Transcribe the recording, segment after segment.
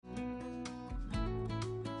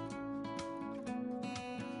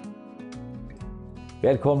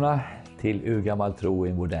Välkomna till Urgammal tro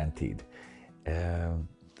i modern tid.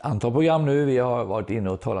 Antal program nu, vi har varit inne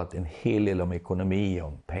och talat en hel del om ekonomi,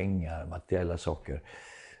 om pengar, materiella saker.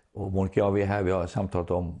 Och Monica och jag, vi är här, vi har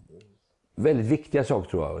samtalat om väldigt viktiga saker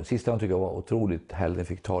tror jag. Sista jag tycker jag var otroligt härligt,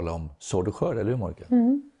 fick tala om sådd och skörd, eller hur Monica?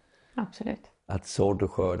 Absolut. Att sådd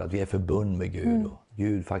och skörd, att vi är förbund med Gud och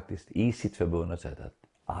Gud faktiskt i sitt förbund har sagt att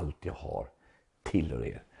allt jag har tillhör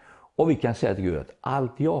er. Och vi kan säga till Gud att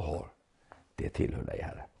allt jag har, det tillhör dig,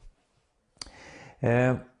 Herre.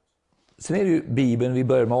 Sen är det ju Bibeln, vi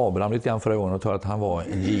började med Abraham lite grann förra gången och talade att han var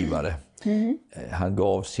en givare. Han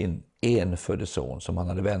gav sin enfödde son som han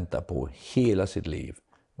hade väntat på hela sitt liv.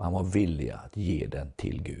 Men han var villig att ge den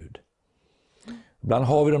till Gud. Ibland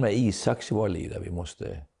har vi de där Isaks i våra liv där vi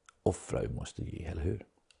måste offra, vi måste ge, eller hur?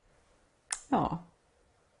 Ja,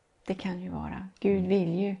 det kan ju vara.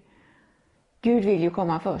 Gud vill ju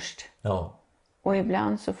komma först. Ja. Och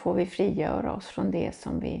ibland så får vi frigöra oss från det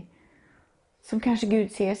som kanske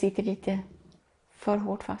Gud ser sitter lite för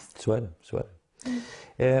hårt fast. Så är det, så är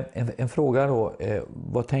det. En fråga då,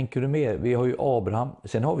 vad tänker du mer? Vi har ju Abraham,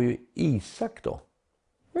 sen har vi ju Isak då.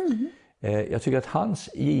 Jag tycker att hans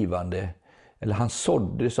givande, eller han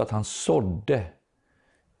sådde så att han sådde,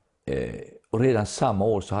 och redan samma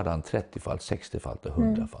år så hade han 30-falt, 60-falt och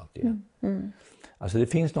 100-falt igen. Alltså det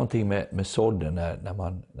finns någonting med sådden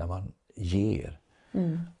när man ger.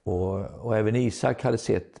 Och även Isak hade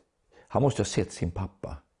han måste ha sett sin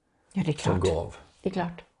pappa, Ja, det är klart. som gav. Det är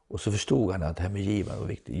klart. Och så förstod han att det här med givare var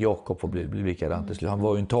viktigt. Jakob blev likadant till slut. Han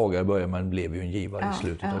var ju en tagare i början men blev ju en givare i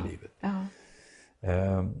slutet av livet. Ja.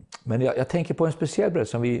 Men jag tänker på en speciell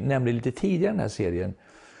berättelse som vi nämnde lite tidigare i den här serien.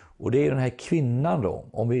 Och det är den här kvinnan då.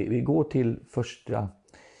 Om vi går till första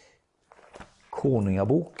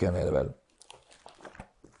Konungaboken är det väl.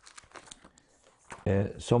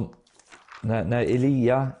 Som när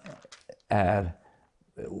Elia är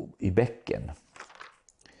i bäcken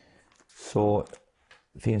så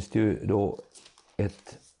finns det ju då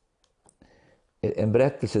en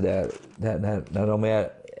berättelse där när de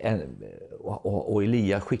är och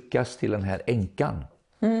Elia skickas till den här änkan.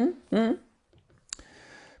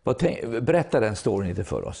 Berätta den storyn lite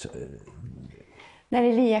för oss. När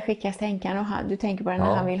Elia skickas till änkan och du tänker på det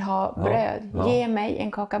när han vill ha bröd. Ge mig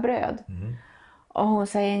en kaka bröd. Och hon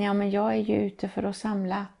säger, ja men jag är ju ute för att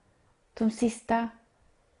samla de sista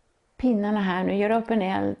pinnarna här nu. Göra upp en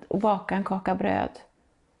eld och baka en kaka bröd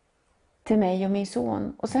till mig och min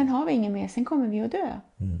son. Och sen har vi inget mer, sen kommer vi att dö.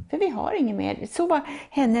 För vi har inget mer. Så var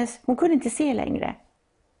hon kunde inte se längre.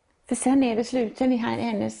 För sen är det slut, sen är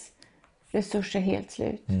hennes resurser helt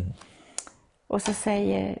slut. Och så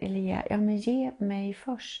säger Elia, ja men ge mig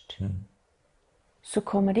först. Så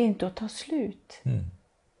kommer det inte att ta slut.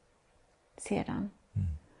 Sedan.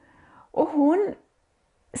 Och hon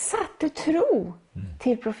satte tro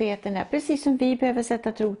till profeten där, precis som vi behöver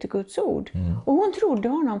sätta tro till Guds ord. Och hon trodde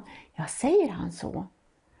honom. Ja, säger han så?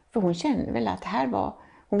 För hon kände väl att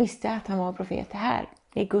hon visste att han var profet. Det här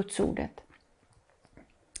är Guds ordet.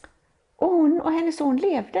 Och hon och hennes son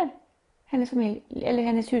levde.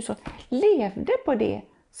 Hennes hushåll levde på det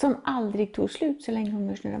som aldrig tog slut så länge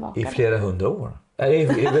hungersnöden vakade. I flera hundra år.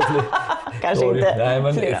 Kanske inte. Nej,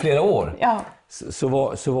 men flera år. Ja. Så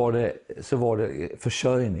var det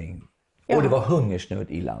försörjning. Ja. Och det var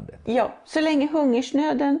hungersnöd i landet. Ja, så länge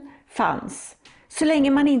hungersnöden fanns, så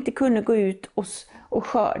länge man inte kunde gå ut och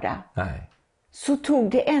skörda, så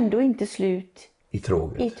tog det ändå inte slut i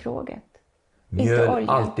tråget. Mjöl,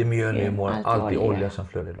 alltid mjöl i morgon, alltid olja som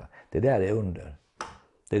flödade. Det där är under.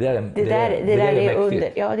 Det där är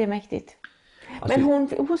under. Ja, det är mäktigt. Alltså, men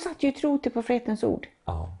hon satt ju tro till profetens ord.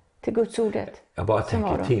 Ja. Till Guds ordet. Jag bara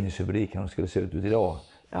tänker tidningsrubriken skulle se ut idag.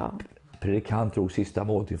 Ja. Predikant drog sista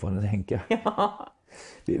måltid från en änka. Ja.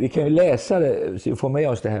 Vi kan ju läsa det, så vi får med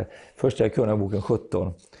oss det här. Första Konungaboken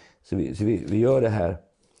 17. Så vi gör det här.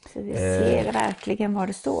 Så vi ser verkligen vad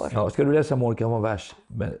det står. Ja, ska du läsa Monica om vers?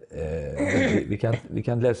 Vi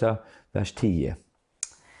kan läsa vers 10.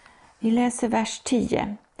 Vi läser vers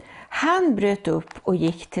 10. Han bröt upp och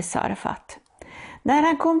gick till Sarfat. När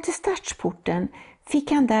han kom till stadsporten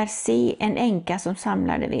fick han där se en änka som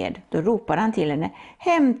samlade ved. Då ropade han till henne,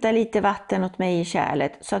 hämta lite vatten åt mig i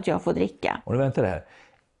kärlet så att jag får dricka. Och nu väntar det här.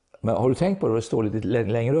 Men har du tänkt på det? Det står lite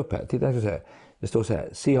längre upp här. Titta, det står så här,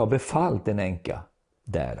 se jag har befallt en änka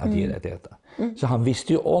där att ge dig att äta. Så han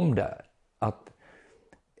visste ju om det, att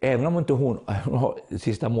även om inte hon har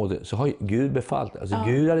sista målet så har Gud befallt. Alltså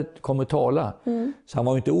Gud hade kommit tala. Så han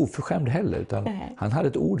var ju inte oförskämd heller, utan han hade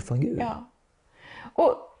ett ord från Gud. Ja.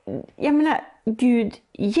 Och jag menar, Gud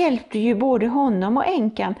hjälpte ju både honom och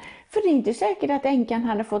änkan. För det är inte säkert att änkan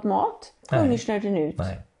hade fått mat hungersnöden ut.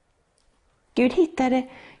 Nej. Gud letade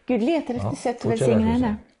efter sätt att välsigna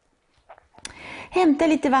henne. Hämta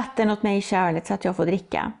lite vatten åt mig i kärlet så att jag får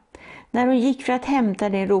dricka. När hon gick för att hämta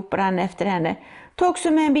det ropade han efter henne. Ta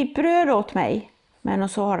också med en bit bröd åt mig. Men hon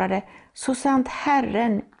svarade, så sant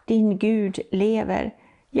Herren, din Gud, lever.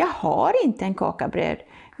 Jag har inte en kaka bröd,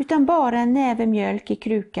 utan bara en näve mjölk i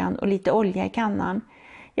krukan och lite olja i kannan.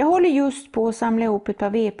 Jag håller just på att samla ihop ett par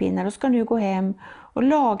vedpinnar och ska nu gå hem och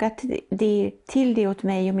laga till det åt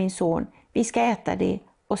mig och min son. Vi ska äta det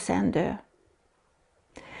och sen dö.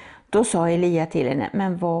 Då sa Elia till henne,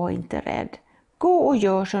 men var inte rädd. Gå och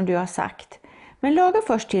gör som du har sagt. Men laga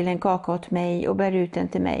först till en kaka åt mig och bär ut den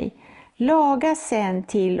till mig. Laga sen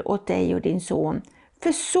till åt dig och din son.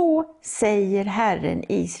 För så säger Herren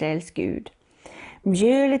Israels Gud.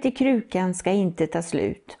 Mjölet i krukan ska inte ta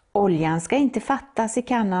slut. Oljan ska inte fattas i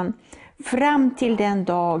kannan. Fram till den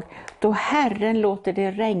dag då Herren låter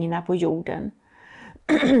det regna på jorden.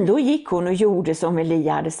 Då gick hon och gjorde som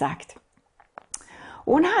Elia hade sagt.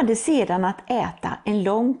 Hon hade sedan att äta en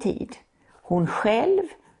lång tid. Hon själv,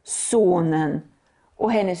 sonen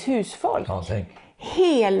och hennes husfolk.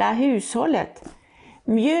 Hela hushållet.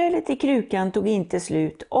 Mjölet i krukan tog inte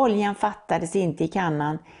slut. Oljan fattades inte i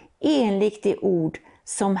kannan. Enligt det ord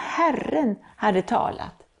som Herren hade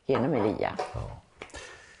talat genom Elia. Ja.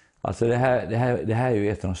 Alltså det här är ju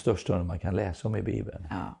ett av de största man kan läsa om i Bibeln.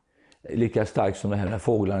 Ja. Lika starkt som det här när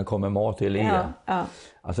fåglarna kommer mat till Elia. Ja.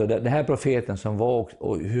 Alltså det här profeten som var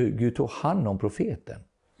och hur Gud tog hand om profeten.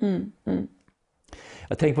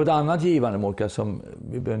 Jag tänker på ett annat givande, Monica, som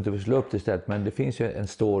vi behöver inte slå upp det istället, men det finns ju en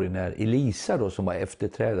story när Elisa då, som var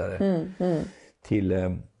efterträdare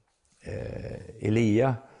till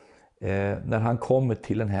Elia, när han kommer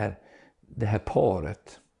till det här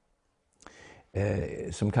paret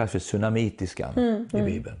som kallas för tsunamitiskan i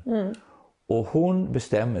Bibeln. Och hon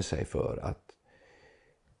bestämmer sig för att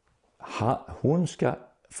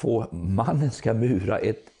mannen ska mura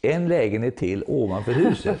en lägenhet till ovanför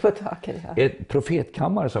huset. Ett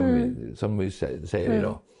profetkammare som vi säger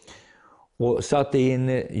idag. Och satte in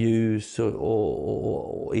ljus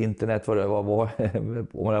och internet vad det var om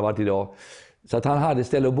det har varit idag. Så att han hade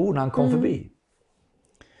ställe att bo när han kom förbi.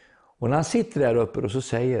 Och när han sitter där uppe och så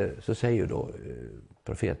säger då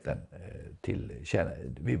profeten till tjänare,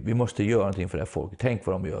 vi måste göra någonting för det här folket. Tänk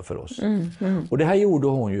vad de gör för oss. Och det här gjorde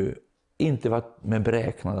hon ju inte med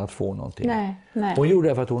beräknad att få någonting. Nej. Hon gjorde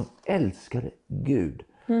det för att hon älskade Gud.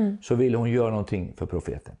 Så ville hon göra någonting för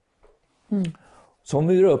profeten. Så hon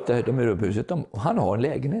murar upp huset. Han har en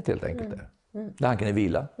lägenhet helt enkelt där. Där han kan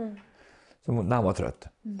vila. När han var trött.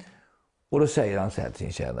 Och då säger han så här till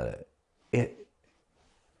sin tjänare.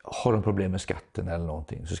 Har de problem med skatten eller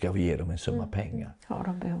någonting så ska vi ge dem en summa pengar.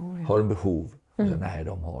 Har de behov? Och så, nej,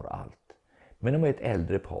 de har allt. Men de är ett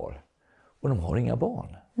äldre par. Och de har inga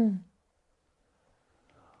barn.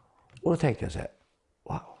 Och då tänkte jag så här.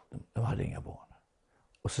 Wow, de hade inga barn.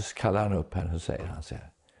 Och så kallar han upp henne och så säger han så här.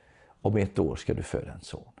 Om 1 år ska du föda en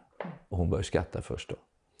son. Och hon börjar skratta först då.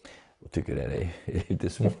 Och tycker det är lite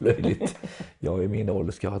smålöjligt. Jag i min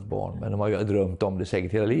ålder ska ha ett barn. Men de har ju drömt om det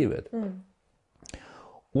säkert hela livet.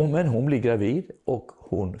 Men hon blir gravid och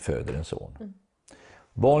hon föder en son.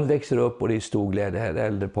 Barnet växer upp och det är stor glädje. Det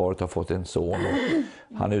äldre paret har fått en son.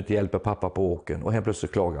 Och han är ute och hjälper pappa på åken. Och helt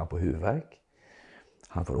plötsligt klagar han på huvudvärk.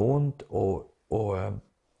 Han får ont och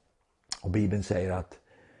Bibeln säger att,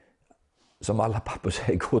 som alla pappor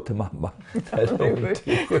säger, gå till mamma.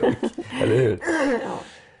 Eller hur? Ja.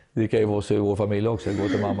 Det kan ju vara så i vår familj också, gå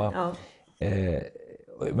till mamma. Ja.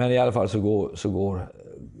 Men i alla fall så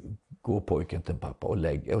går pojken till pappa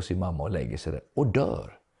och sin mamma och lägger sig där och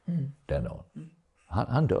dör den dagen.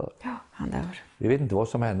 Han dör. Ja, han dör. Vi vet inte vad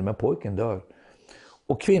som händer, men pojken dör.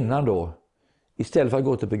 Och kvinnan då, istället för att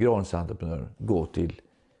gå till begravningsentreprenören, gå till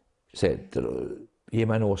ge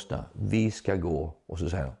mig en åsna, vi ska gå, och så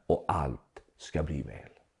säger han, och allt ska bli väl.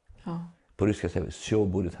 Ja. På ryska säger vi, så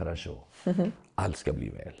borde tarasho. Allt ska bli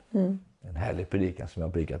väl. En härlig predikan som jag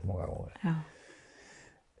har predikat många gånger. Ja.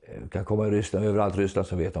 Du kan komma i Ryssland, överallt i Ryssland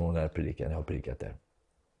så vet de om den här predikan, jag har predikat där.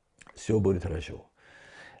 Så borde tarasho.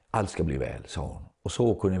 Allt ska bli väl, sa hon. Och så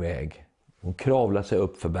åker hon iväg. Hon kravlar sig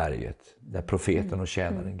upp för berget där profeten och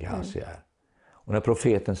tjänaren Gehazi är. Och när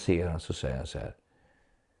profeten ser han så säger han så här.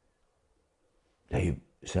 Det är ju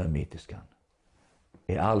tsunamitiskan.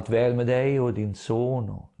 Är allt väl med dig och din son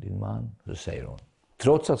och din man? Så säger hon.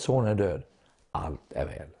 Trots att sonen är död, allt är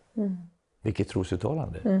väl. Vilket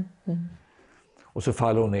trosuttalande. Och så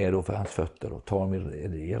faller hon ner då för hans fötter och tar med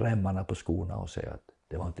i remmarna på skorna och säger att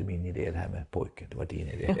det var inte min idé det här med pojken, det var din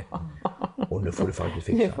idé. Och nu får du faktiskt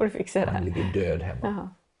fixa. Nu får du fixa det. Han ligger död hemma.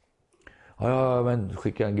 Ja, men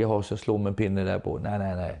skicka Gehazi och slå med en pinne där på.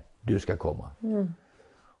 Nej. du ska komma.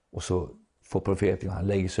 Och så får profeten, han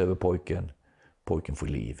lägger sig över pojken. Pojken får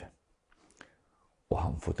liv. Och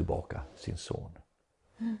han får tillbaka sin son.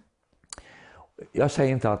 Jag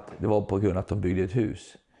säger inte att det var på grund av att de byggde ett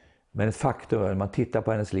hus. Men ett faktum är att man tittar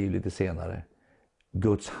på hennes liv lite senare.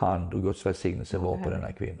 Guds hand och Guds välsignelse var på den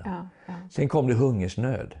här kvinnan. Sen kom det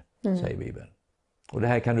hungersnöd, säger Bibeln. Och det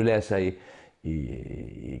här kan du läsa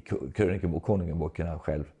i krönikor och konungaböckerna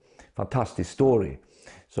själv. Fantastisk story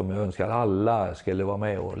som jag önskar alla skulle vara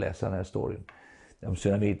med och läsa den här storyn. Den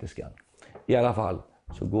synavitiskan. I alla fall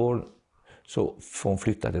så får hon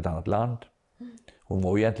flytta till ett annat land. Hon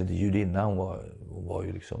var ju egentligen inte judinna, hon var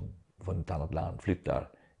ju liksom från ett annat land, flyttar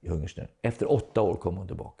i hungersnöd. Efter 8 år kommer hon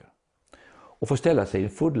tillbaka. Och får ställa sig i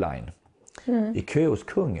foodline i kö hos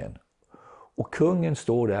kungen. Och kungen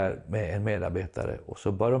står där med en medarbetare och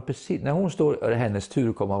så börjar de precis, när hon står, är det hennes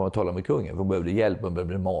tur kommer han att tala med kungen, för hon behövde hjälp, hon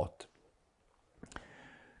behövde mat.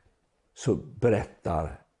 Så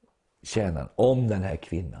berättar tjänaren om den här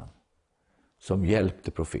kvinnan som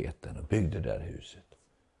hjälpte profeten och byggde det där huset.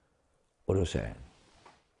 Och då säger han,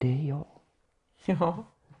 det är jag. Ja.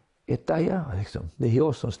 Liksom. Det är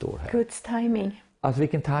jag som står här. Guds timing. Alltså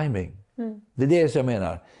vilken timing. Det är det som jag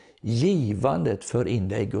menar. Givandet för in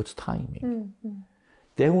dig i Guds timing.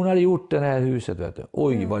 Det hon hade gjort det här huset, vet du.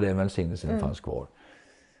 Oj, vad den välsignelsen fanns kvar.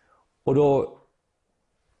 Och då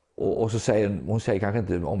och så säger hon säger kanske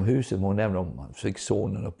inte om huset, men hon nämner om fick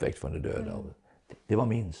sonen uppväckt från de döda. Det var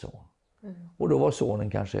min son. Och då var sonen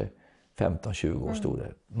kanske 15-20 år stod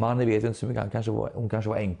där. Mannen vet inte så mycket, hon kanske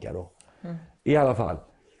var änka då. I alla fall,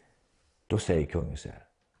 då säger kungen så här.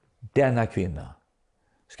 Denna kvinna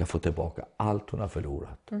ska få tillbaka allt hon har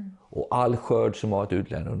förlorat. Och all skörd som har varit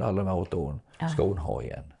utlämnad under alla de här 8 åren ska hon ha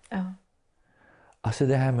igen. Alltså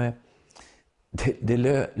det här med, det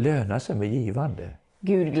lönar sig med givande.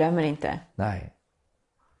 Gud glömmer inte. Nej,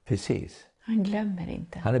 precis. Han glömmer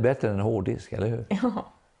inte. Han är bättre än en hårddisk, eller hur?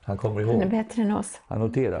 Ja. Han kommer ihåg. Han är bättre än oss. Han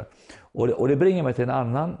noterar. Och det bringar mig till en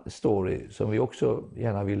annan story som vi också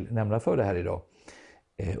gärna vill nämna för det här idag.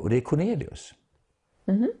 Och det är Cornelius.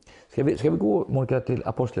 Ska vi gå, Monica, till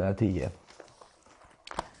Apostlagärningarna 10?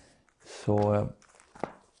 Så...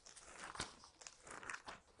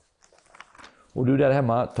 Och du där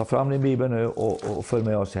hemma, ta fram din bibel nu och följ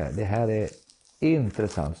med oss här. Det här är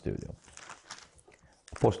intressant studie.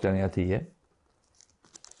 Apostlagärningarna 10.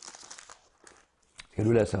 Ska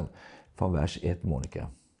du läsa från vers 1, Monica?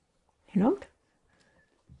 Hur långt?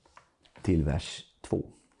 Till vers 2.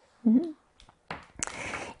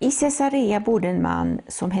 I Caesarea bodde en man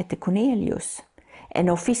som hette Cornelius, en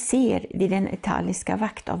officer vid den italiska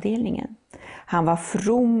vaktavdelningen. Han var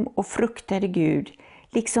from och fruktade Gud,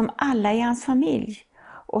 liksom alla i hans familj,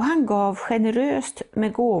 och han gav generöst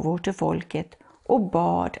med gåvor till folket och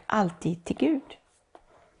bad alltid till Gud.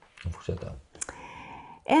 Fortsätta.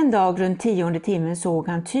 En dag runt 10:e timmen såg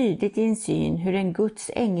han tydligt i en syn hur en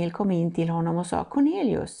Guds ängel kom in till honom och sa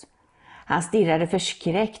Cornelius. Han stirrade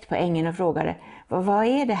förskräckt på ängeln och frågade, vad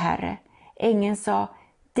är det, Herre? Ängeln sa,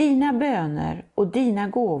 dina böner och dina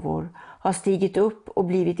gåvor har stigit upp och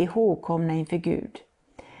blivit ihågkomna inför Gud.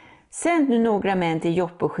 Sänd nu några män till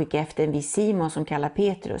Joppe och skicka efter en viss Simon som kallar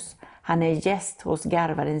Petrus. Han är gäst hos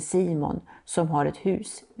garvaren Simon som har ett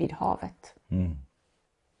hus vid havet.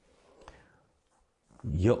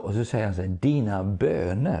 Ja, och så säger han så här, dina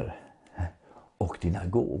böner och dina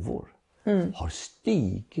gåvor har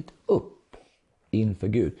stigit upp inför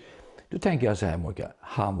Gud. Då tänker jag så här, Monica,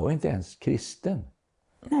 han var inte ens kristen.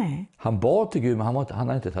 Nej. Han bad till Gud, men han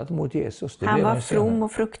hade inte tagit emot Jesus. Han var from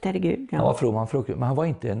och fruktade Gud. Ja. Han var from, men han var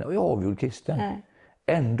inte en avgjord kristen. Nej.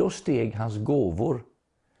 Ändå steg hans gåvor,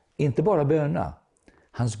 inte bara bönerna,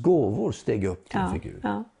 hans gåvor steg upp inför Gud.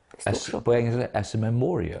 Ja, på engelska as a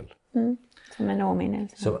memorial. Som en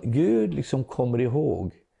åminnelse. Så Gud liksom kommer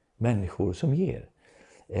ihåg människor som ger.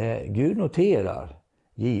 Gud noterar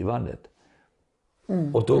givandet.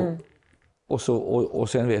 Och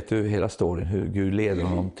sen vet du hela storyn hur Gud leder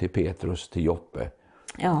honom till Petrus, till Joppe.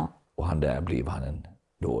 Ja. Och där blev han en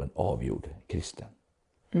avgjord kristen.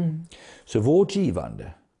 Så vårt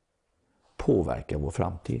givande påverkar vår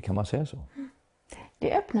framtid, kan man säga så?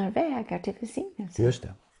 Det öppnar vägar till välsignelse. Just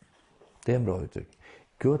det. Det är en bra uttryck.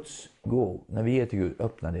 Guds gåva, när vi ger till Gud,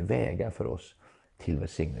 öppnar det vägar för oss till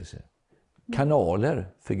välsignelse. Kanaler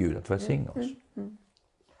för Gud att välsigna oss.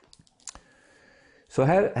 Så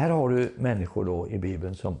här har du människor då i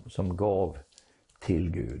Bibeln som gav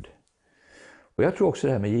till Gud. Och jag tror också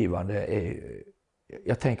det här med givande är,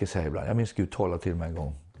 jag tänker så här ibland, jag minns Gud talade till mig en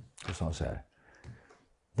gång och sa så här,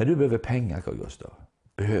 när du behöver pengar, Carl Gustav,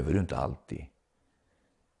 behöver du inte alltid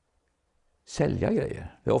sälja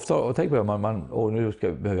grejer. Jag ofta tänker på att nu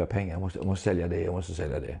behöver jag pengar, jag måste sälja det, jag måste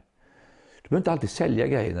sälja det. Du behöver inte alltid sälja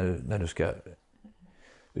grejer när du ska,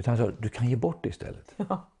 utan du kan ge bort det istället.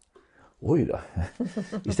 Ja. Oj då.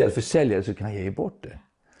 Istället för att sälja det så kan jag ge bort det.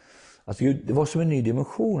 Alltså, det var som en ny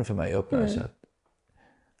dimension för mig att öppna sig.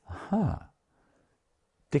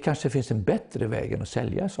 Det kanske finns en bättre väg än att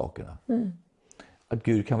sälja sakerna. Att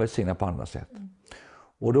Gud kan välsigna på andra sätt.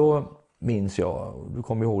 Och då minns jag, du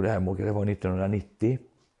kommer ihåg det här, Monica, det var 1990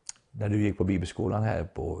 när du gick på bibelskolan här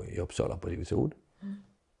i Uppsala på Livets Ord.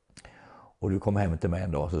 Och du kom hem till mig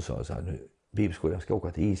en dag och sa så här, nu, bibelskolan, jag ska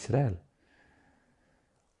åka till Israel.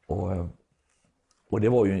 Och det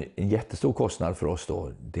var ju en jättestor kostnad för oss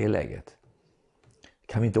då, det läget.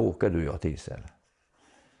 Kan vi inte åka du och jag till Israel?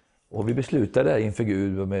 Och vi beslutade inför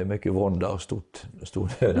Gud med mycket vånda och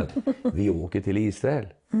stor nöd att vi åker till Israel.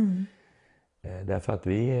 Därför att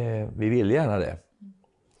vi vill gärna det.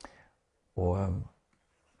 Och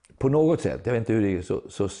på något sätt, jag vet inte hur det är,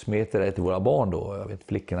 så smetade det till våra barn då. Jag vet,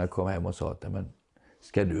 flickorna kom hem och sa att, men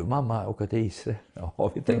ska du mamma åka till Israel?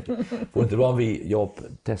 Ja, vi tänkte, får inte vara jag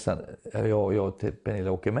och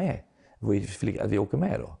Pernilla åker med. Att vi åker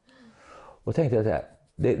med då. Och tänkte jag så här,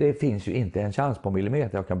 det finns ju inte en chans på en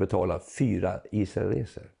millimeter jag kan betala 4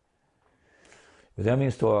 Israelresor. Jag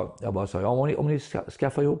minns då, jag bara sa, om ni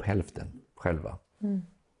skaffar ihop hälften själva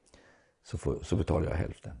så betalar jag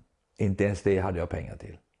hälften. Inte ens det hade jag pengar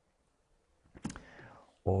till.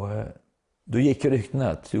 Och då gick ryktena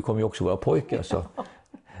att du kommer ju också vara pojkar, så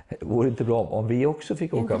vore det inte bra om vi också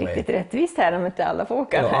fick åka med. Det är inte riktigt rättvist här om inte alla får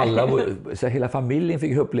åka. Ja, så hela familjen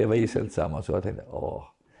fick uppleva Israel tillsammans. Så jag tänkte,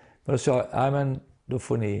 Men då sa jag, men då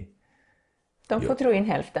får ni... De får tro in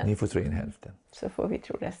hälften. Ni får tro in hälften. Så får vi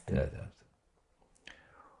tro resten.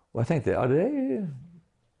 Och jag tänkte, det är ju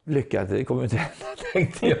lyckat, det kommer inte hända,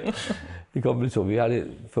 tänkte jag. Det kommer bli så, vi hade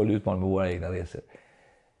full utmaning med våra egna resor.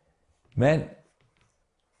 Men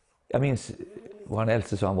jag minns, vår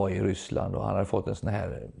äldste son var i Ryssland och han hade fått en sån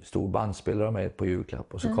här stor bandspelare med på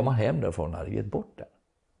julklapp. Och så kom han hem därifrån och hade gett bort den.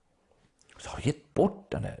 Så har jag gett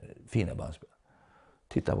bort den här fina bandspelaren.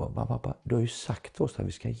 Titta på pappa, du har ju sagt oss att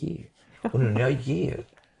vi ska ge. Och nu när jag ger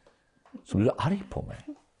så blir du arg på mig.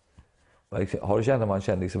 Har du känt att man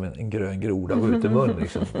känner liksom en grön groda gå ut i munnen?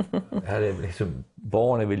 Liksom. Här är liksom,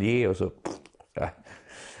 barnen vill ge och så... Ja.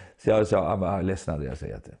 Så jag sa, jag ledsnade, jag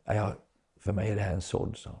säger att för mig är det här en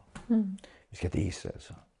sådd, så. Vi ska till Israel,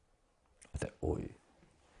 så. Jag tänkte, oj.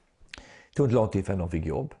 Det tog inte lång tid förrän de fick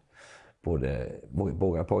jobb.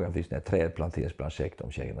 Båda pojkarna fick sådana här trädplanteringsprojekt.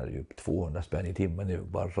 De tjänade ju 200 spänn i timmen nu.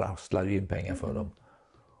 Bara rasslade in pengar för dem.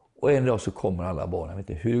 Och en dag så kommer alla barnen, jag vet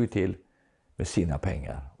inte hur det till, med sina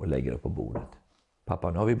pengar och lägger upp på bordet.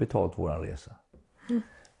 Pappa, nu har vi betalt våran resa.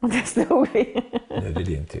 Och där stod vi. Nu är det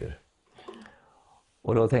din tur.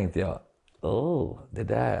 Och då tänkte jag, det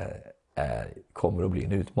där kommer att bli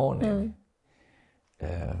en utmaning.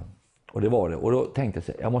 Och det var det. Och då tänkte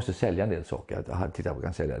jag, jag måste sälja en del saker. Jag hade tittat på, jag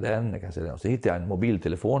kan sälja den, jag kan sälja den. Så hittade jag en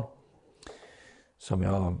mobiltelefon som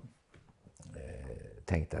jag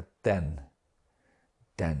tänkte att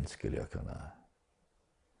den skulle jag kunna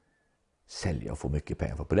sälja och få mycket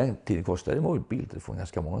pengar för. På den tiden kostade en mobiltelefon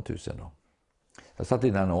ganska många tusen då. Jag satte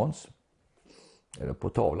in en annons på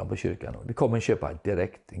tavlan på kyrkan. Det kom en köpare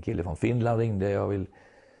direkt. En kille från Finland ringde. Jag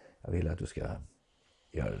vill att du ska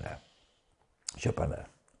göra det där. Köpa den där.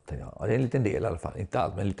 Det är en liten del i alla fall. Inte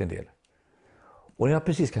allt, men en liten del. Och när jag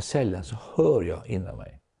precis ska sälja den så hör jag innan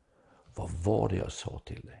mig. Vad var det jag sa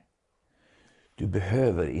till dig? Du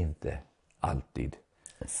behöver inte alltid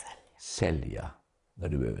sälja när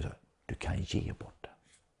du behöver. Du kan ge bort den.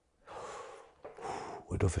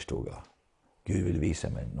 Och då förstod jag. Gud vill visa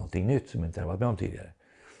mig någonting nytt som jag inte har varit med om tidigare.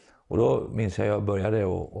 Och då minns jag började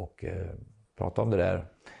och prata om det där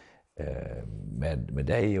med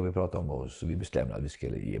dig, och vi pratade om oss, och vi bestämde att vi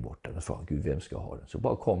skulle ge bort den. Och sa, Gud, vem ska ha den? Så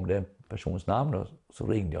bara kom det en persons namn och så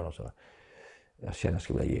ringde jag och sa, jag känner att jag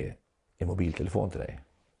skulle vilja ge en mobiltelefon till dig.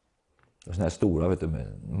 Och sådana här stora, vet du, med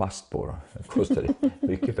en mast på dem. Det kostade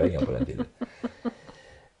mycket pengar på den tiden.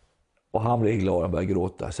 Och han blev glad, han började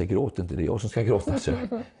gråta. Så gråt inte, det är jag som ska gråta. Så.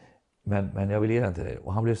 Men jag vill ge den till dig.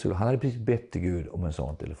 Och han blev så glad. Han hade precis bett till Gud om en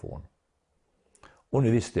sån telefon. Och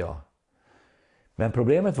nu visste jag. Men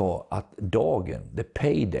problemet var att dagen, the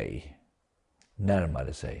payday,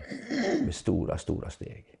 närmade sig med stora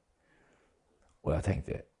steg. Och jag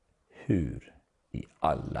tänkte, hur i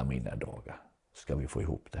alla mina dagar ska vi få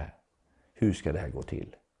ihop det här? Hur ska det här gå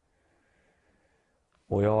till?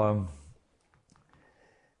 Och jag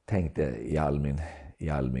tänkte i all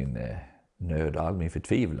min nöd och all min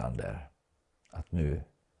förtvivlan där, att nu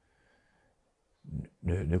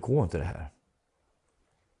går inte det här.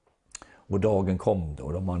 Och dagen kom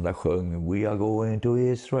och de andra sjöng We are going to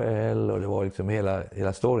Israel. Och det var liksom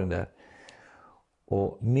hela storyn där.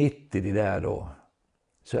 Och mitt i det där då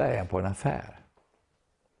så är jag på en affär.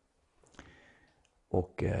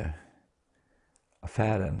 Och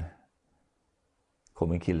affären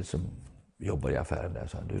kom en kille som jobbar i affären där och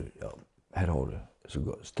sa här har du.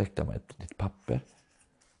 Så sträckte mig ett litet papper.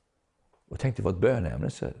 Och tänkte det var ett bönämne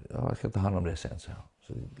så jag ska ta hand om det sen.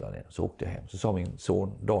 Så åkte jag hem. Så sa min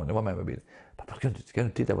son Daniel var med mig bild. Pappa, ska du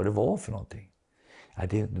titta vad det var för någonting? Ja,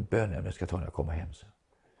 det är ett bönämne jag ska ta när jag kommer hem. Så.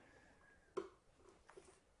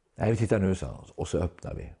 Nej, vi tittar nu så. Och så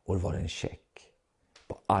öppnar vi. Och det var en check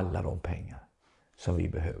på alla de pengar som vi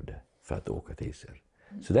behövde för att åka till Israel.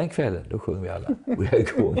 Så den kvällen då sjöng vi alla We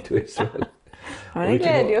are going to Israel. Ja, det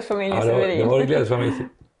glädde oss familjen Severin. Ja, det var det glädje oss familjen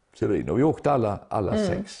Severin. Och vi åkte alla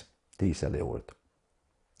 6 till Israel det året.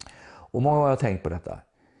 Och många gånger har jag tänkt på detta.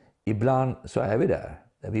 Ibland så är vi där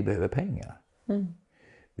vi behöver pengar.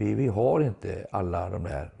 Vi har inte alla de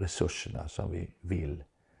där resurserna som vi vill.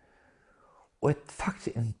 Och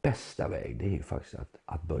faktiskt en bästa väg det är ju faktiskt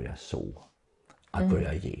att börja så. Att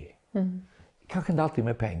börja ge. Kanske inte alltid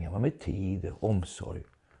med pengar men med tid, omsorg.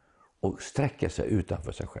 Och sträcka sig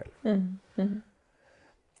utanför sig själv.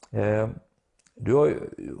 Du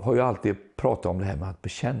har ju alltid pratat om det här med att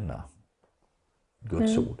bekänna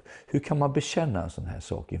Guds ord. Hur kan man bekänna en sån här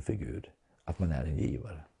sak inför Gud? Att man är en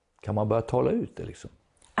givare. Kan man börja tala ut det liksom?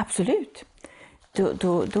 Absolut.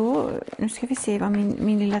 Nu ska vi se vad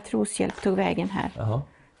min lilla troshjälp tog vägen här.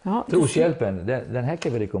 Ja, troshjälpen, den här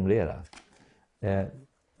kan vi rekommendera.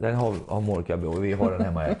 Den har Monica och vi har den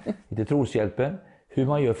hemma. Inte troshjälpen. Hur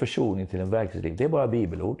man gör försoning till en verklighetsliv. Det är bara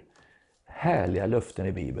bibelord. Härliga löften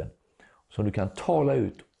i Bibeln. Som du kan tala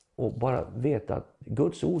ut och bara veta att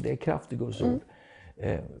Guds ord är kraft i Guds ord.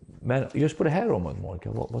 Men just på det här området,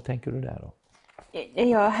 Monica, vad tänker du där då?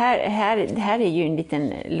 Ja, här är ju en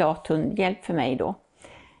liten lathundhjälp för mig då.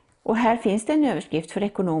 Och här finns det en överskrift för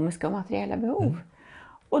ekonomiska och materiella behov.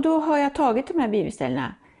 Och då har jag tagit de här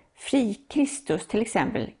bibelställena. Kristus till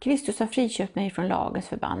exempel. Kristus har friköpt mig från lagens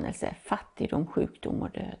förbannelse, fattigdom, sjukdom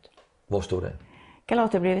och död. Vad står det?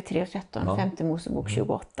 Galaterbrevet 3:13, 5 Mosebok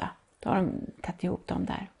 28. Då har de tagit ihop dem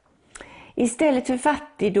där. Istället för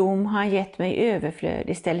fattigdom har han gett mig överflöd.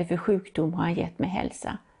 Istället för sjukdom har han gett mig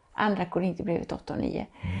hälsa. Andra Korinthierbrevet 8:9.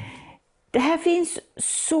 Det här finns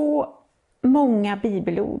så många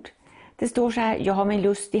bibelord. Det står så här, jag har min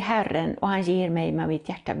lust i Herren och han ger mig med mitt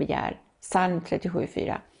hjärta begär. Psalm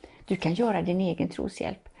 37:4. Du kan göra din egen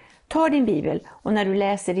troshjälp. Ta din bibel och när du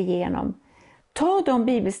läser igenom, ta de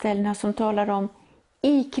bibelställena som talar om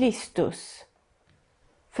i Kristus.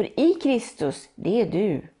 För i Kristus, det är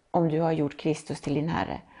du om du har gjort Kristus till din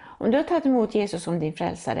Herre. Om du har tagit emot Jesus som din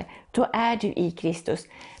frälsare, då är du i Kristus.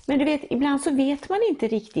 Men du vet, ibland så vet man inte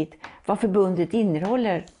riktigt vad förbundet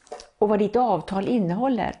innehåller och vad ditt avtal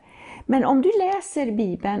innehåller. Men om du läser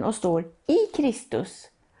Bibeln och står i Kristus,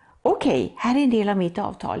 okej, här är en del av mitt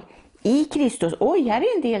avtal. I Kristus, oj, här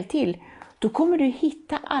är en del till. Då kommer du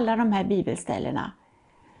hitta alla de här bibelställena.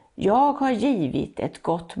 Jag har givit ett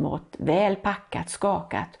gott mått, väl packat,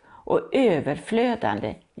 skakat och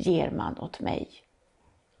överflödande ger man åt mig.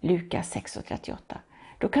 Lukas 6:38.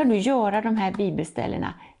 Då kan du göra de här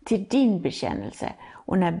bibelställena till din bekännelse.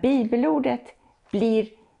 Och när bibelordet blir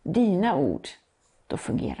dina ord, då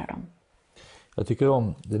fungerar de. Jag tycker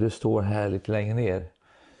om det står här lite längre ner.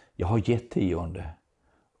 Jag har gett tionde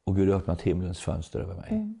och Gud har öppnat himlens fönster över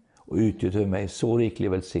mig. Och utgjort över mig så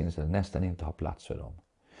riklig välsignelse att nästan inte har plats för dem.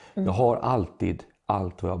 Jag har alltid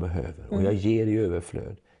allt vad jag behöver och jag ger i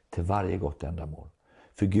överflöd till varje gott ändamål.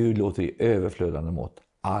 För Gud låter i överflödande mått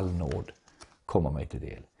all nåd komma mig till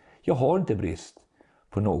del. Jag har inte brist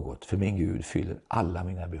på något, för min Gud fyller alla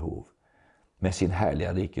mina behov med sin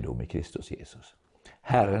härliga rikedom i Kristus Jesus.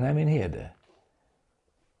 Herren är min herde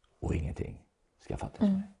och ingenting ska fattas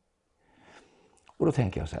mig. Och då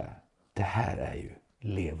tänker jag så här, det här är ju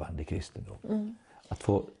levande kristendom. Att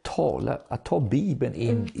få att ta Bibeln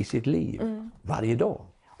in i sitt liv varje dag.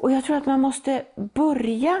 Och jag tror att man måste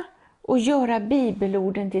börja och göra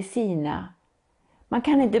bibelorden till sina. Man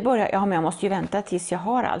kan inte börja, men jag måste ju vänta tills jag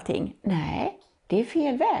har allting. Nej, det är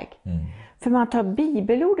fel väg. För man tar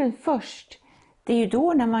bibelorden först. Det är ju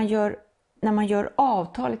då när man gör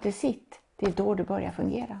avtalet till sitt. Det är då det börjar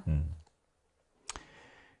fungera.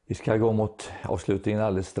 Vi ska gå mot avslutningen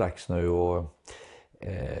alldeles strax nu och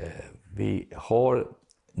vi har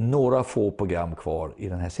några få program kvar i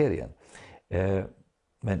den här serien.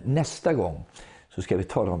 Men nästa gång så ska vi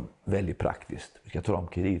tala om väldigt praktiskt. Vi ska tala om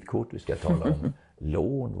kreditkort, vi ska tala om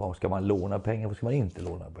lån. Vad ska man låna pengar, vad ska man inte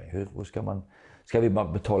låna pengar? Ska vi bara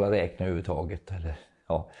betala räkna överhuvudtaget? Eller,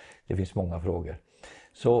 ja, Det finns många frågor.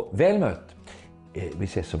 Så väl mött. Vi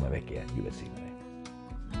ses om en vecka igen. Gud välsigne dig.